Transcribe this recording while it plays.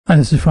Hi,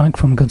 this is Frank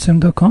from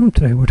GunSim.com.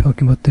 Today we're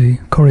talking about the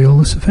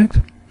Coriolis effect,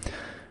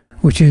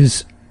 which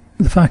is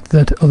the fact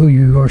that although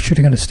you are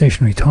shooting at a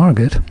stationary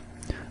target,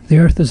 the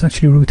Earth is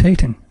actually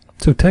rotating.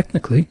 So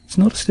technically, it's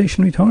not a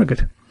stationary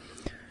target.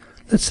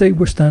 Let's say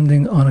we're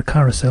standing on a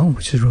carousel,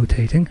 which is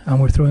rotating, and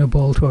we're throwing a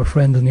ball to our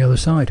friend on the other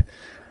side.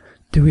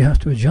 Do we have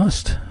to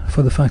adjust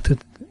for the fact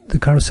that the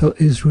carousel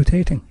is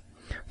rotating?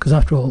 Because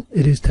after all,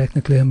 it is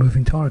technically a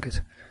moving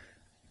target.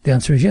 The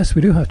answer is yes,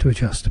 we do have to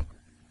adjust.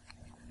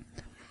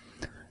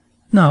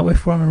 Now,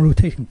 if we're on a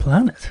rotating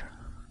planet,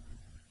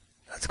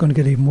 that's going to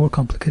get even more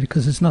complicated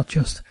because it's not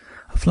just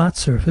a flat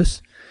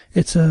surface,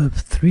 it's a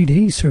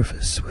 3D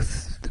surface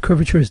with the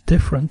curvature is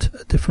different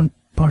at different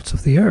parts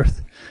of the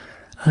Earth,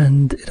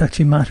 and it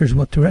actually matters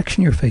what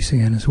direction you're facing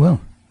in as well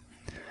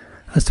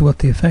as to what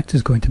the effect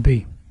is going to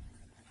be.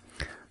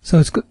 So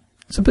it's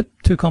a bit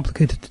too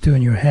complicated to do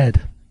in your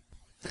head,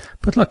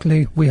 but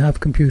luckily we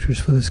have computers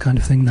for this kind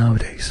of thing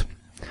nowadays,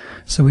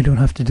 so we don't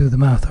have to do the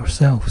math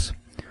ourselves.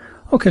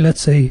 Okay,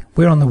 let's say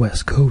we're on the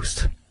west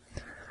coast.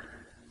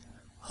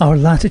 Our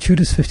latitude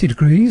is 50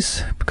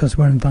 degrees because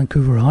we're in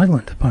Vancouver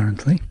Island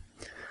apparently,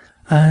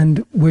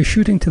 and we're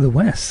shooting to the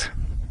west,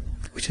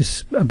 which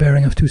is a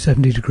bearing of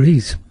 270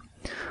 degrees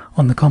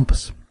on the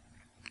compass.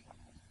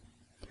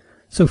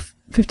 So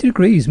 50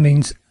 degrees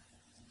means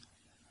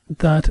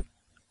that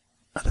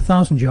at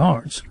 1,000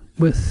 yards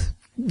with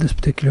this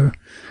particular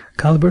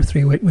caliber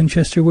 308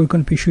 Winchester, we're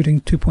going to be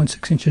shooting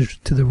 2.6 inches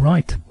to the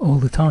right all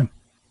the time.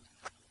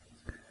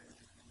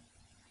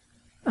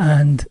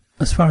 And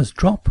as far as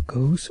drop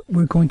goes,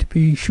 we're going to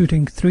be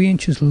shooting 3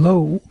 inches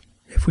low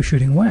if we're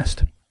shooting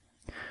west.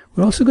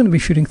 We're also going to be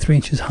shooting 3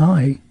 inches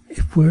high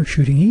if we're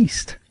shooting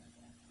east.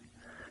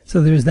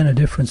 So there is then a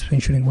difference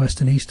between shooting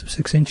west and east of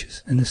 6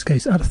 inches, in this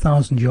case at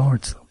 1,000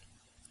 yards though.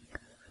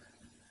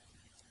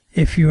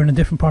 If you're in a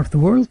different part of the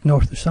world,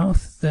 north or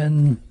south,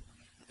 then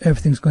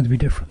everything's going to be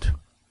different.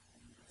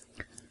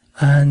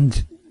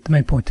 And the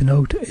main point to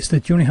note is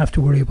that you only have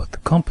to worry about the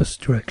compass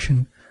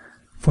direction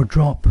for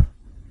drop.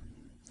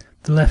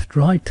 The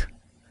left-right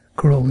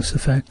Coriolis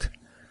effect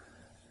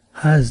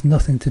has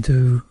nothing to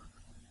do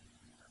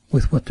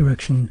with what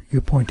direction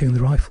you're pointing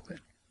the rifle in.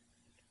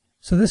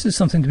 So this is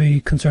something to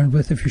be concerned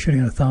with if you're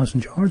shooting at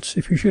 1,000 yards.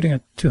 If you're shooting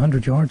at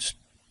 200 yards,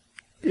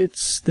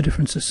 the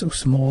difference is so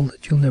small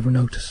that you'll never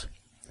notice.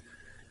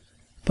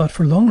 But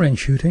for long-range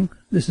shooting,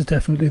 this is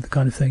definitely the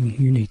kind of thing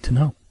you need to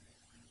know.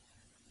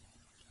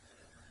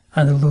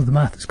 And although the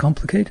math is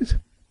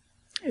complicated,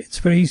 it's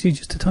very easy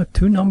just to type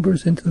two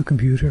numbers into the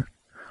computer.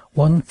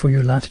 One for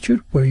your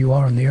latitude, where you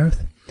are on the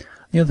Earth,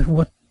 the other for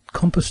what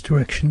compass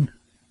direction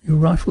your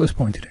rifle is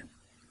pointed in.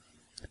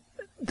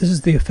 This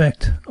is the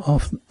effect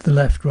of the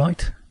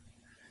left-right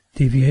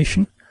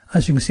deviation.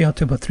 As you can see, out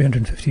to about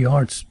 350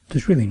 yards,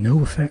 there's really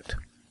no effect.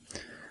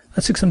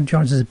 At 600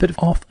 yards is a bit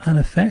of an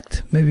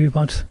effect, maybe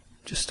about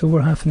just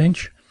over half an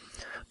inch.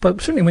 But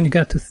certainly when you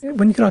get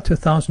out to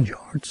 1,000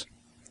 yards,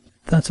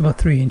 that's about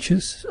 3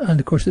 inches,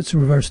 and of course it's a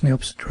reverse in the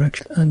opposite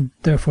direction, and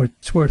therefore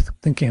it's worth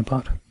thinking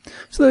about.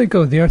 So there you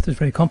go, the Earth is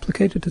very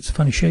complicated, it's a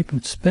funny shape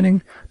and it's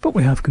spinning, but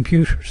we have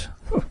computers.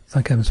 Oh,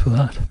 thank heavens for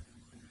that.